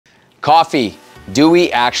Coffee, do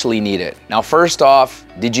we actually need it? Now, first off,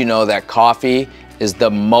 did you know that coffee is the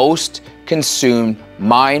most consumed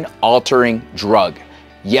mind-altering drug?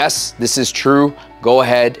 Yes, this is true. Go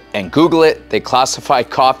ahead and Google it. They classify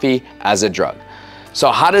coffee as a drug. So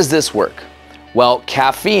how does this work? Well,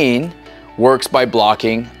 caffeine works by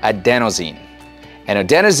blocking adenosine. And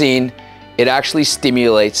adenosine, it actually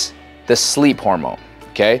stimulates the sleep hormone,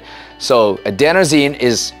 okay? So adenosine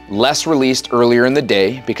is less released earlier in the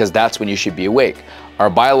day because that's when you should be awake. Our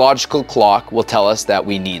biological clock will tell us that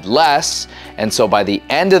we need less, and so by the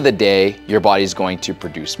end of the day, your body's going to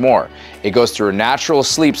produce more. It goes through a natural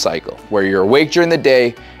sleep cycle where you're awake during the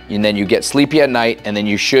day, and then you get sleepy at night, and then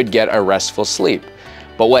you should get a restful sleep.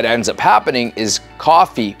 But what ends up happening is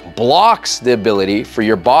coffee blocks the ability for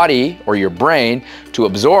your body or your brain to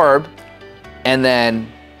absorb, and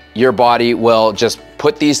then your body will just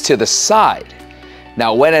put these to the side.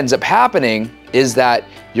 Now, what ends up happening is that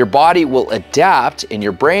your body will adapt and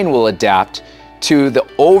your brain will adapt to the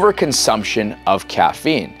overconsumption of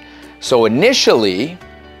caffeine. So initially,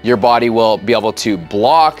 your body will be able to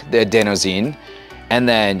block the adenosine, and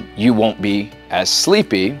then you won't be as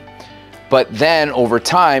sleepy. But then over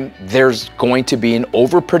time, there's going to be an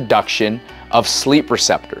overproduction of sleep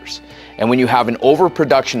receptors. And when you have an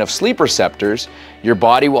overproduction of sleep receptors, your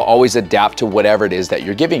body will always adapt to whatever it is that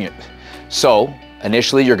you're giving it. So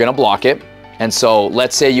initially, you're gonna block it. And so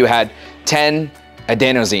let's say you had 10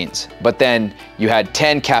 adenosines, but then you had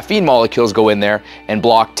 10 caffeine molecules go in there and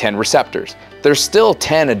block 10 receptors. There's still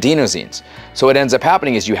 10 adenosines. So what ends up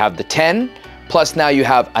happening is you have the 10, plus now you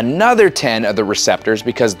have another 10 of the receptors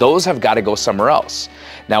because those have got to go somewhere else.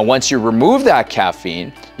 Now, once you remove that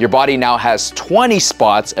caffeine, your body now has 20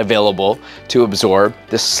 spots available to absorb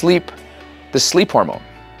the sleep hormone,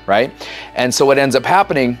 right? And so what ends up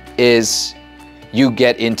happening is you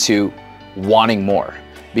get into wanting more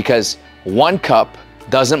because one cup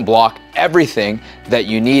doesn't block everything that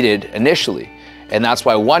you needed initially. And that's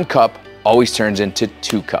why one cup always turns into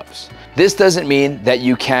 2 cups. This doesn't mean that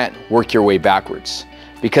you can't work your way backwards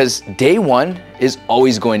because day one is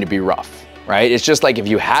always going to be rough, right? It's just like if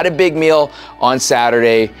you had a big meal on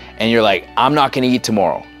Saturday and you're like, I'm not gonna eat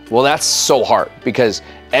tomorrow. Well, that's so hard because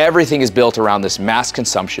everything is built around this mass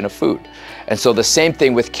consumption of food. And so the same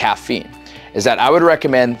thing with caffeine is that I would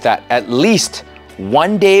recommend that at least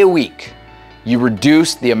one day a week, you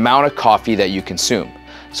reduce the amount of coffee that you consume.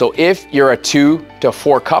 So if you're a 2 to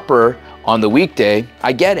 4 cupper on the weekday,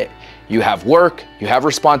 I get it. You have work, you have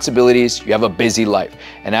responsibilities, you have a busy life.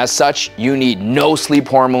 And as such, you need no sleep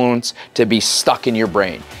hormones to be stuck in your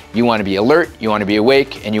brain. You wanna be alert, you wanna be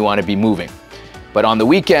awake, and you wanna be moving. But on the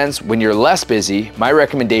weekends, when you're less busy, my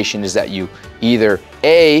recommendation is that you either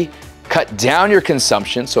A, cut down your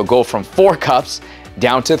consumption, so go from 4 cups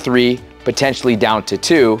down to 3, potentially down to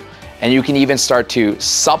 2, and you can even start to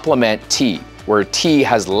supplement tea, where tea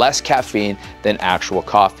has less caffeine than actual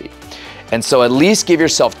coffee. And so at least give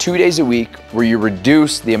yourself 2 days a week where you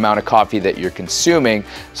reduce the amount of coffee that you're consuming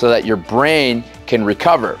so that your brain can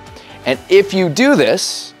recover. And if you do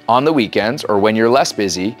this on the weekends or when you're less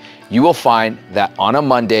busy, you will find that on a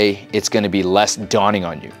Monday, it's gonna be less daunting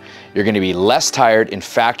on you. You're gonna be less tired. In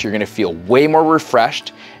fact, you're gonna feel way more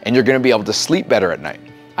refreshed and you're gonna be able to sleep better at night.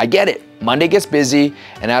 I get it, Monday gets busy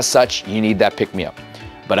and as such, you need that pick-me-up.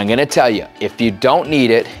 But I'm gonna tell you, if you don't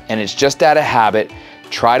need it and it's just out of habit,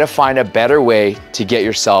 try to find a better way to get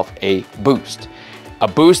yourself a boost. A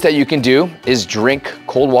boost that you can do is drink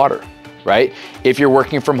cold water, right? If you're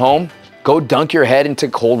working from home, go dunk your head into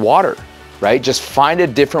cold water, right? Just find a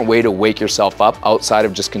different way to wake yourself up outside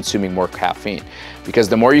of just consuming more caffeine. Because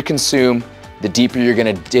the more you consume, the deeper you're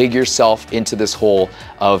gonna dig yourself into this hole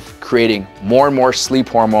of creating more and more sleep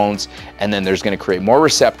hormones, and then there's gonna create more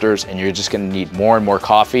receptors, and you're just gonna need more and more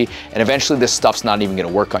coffee, and eventually this stuff's not even gonna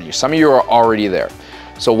work on you. Some of you are already there.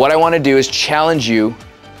 So what I wanna do is challenge you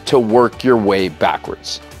to work your way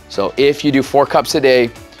backwards. So if you do 4 cups a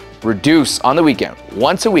day, reduce on the weekend,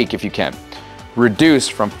 once a week if you can, reduce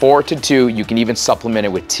from 4 to 2, you can even supplement it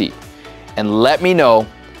with tea. And let me know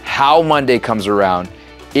how Monday comes around,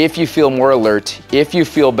 if you feel more alert, if you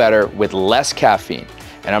feel better with less caffeine.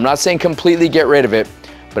 And I'm not saying completely get rid of it,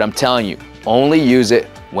 but I'm telling you, only use it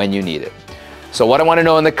when you need it. So what I wanna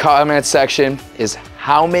know in the comment section is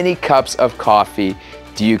how many cups of coffee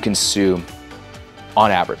do you consume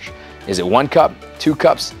on average? Is it 1 cup, 2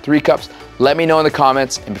 cups, 3 cups? Let me know in the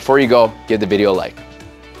comments, and before you go, give the video a like.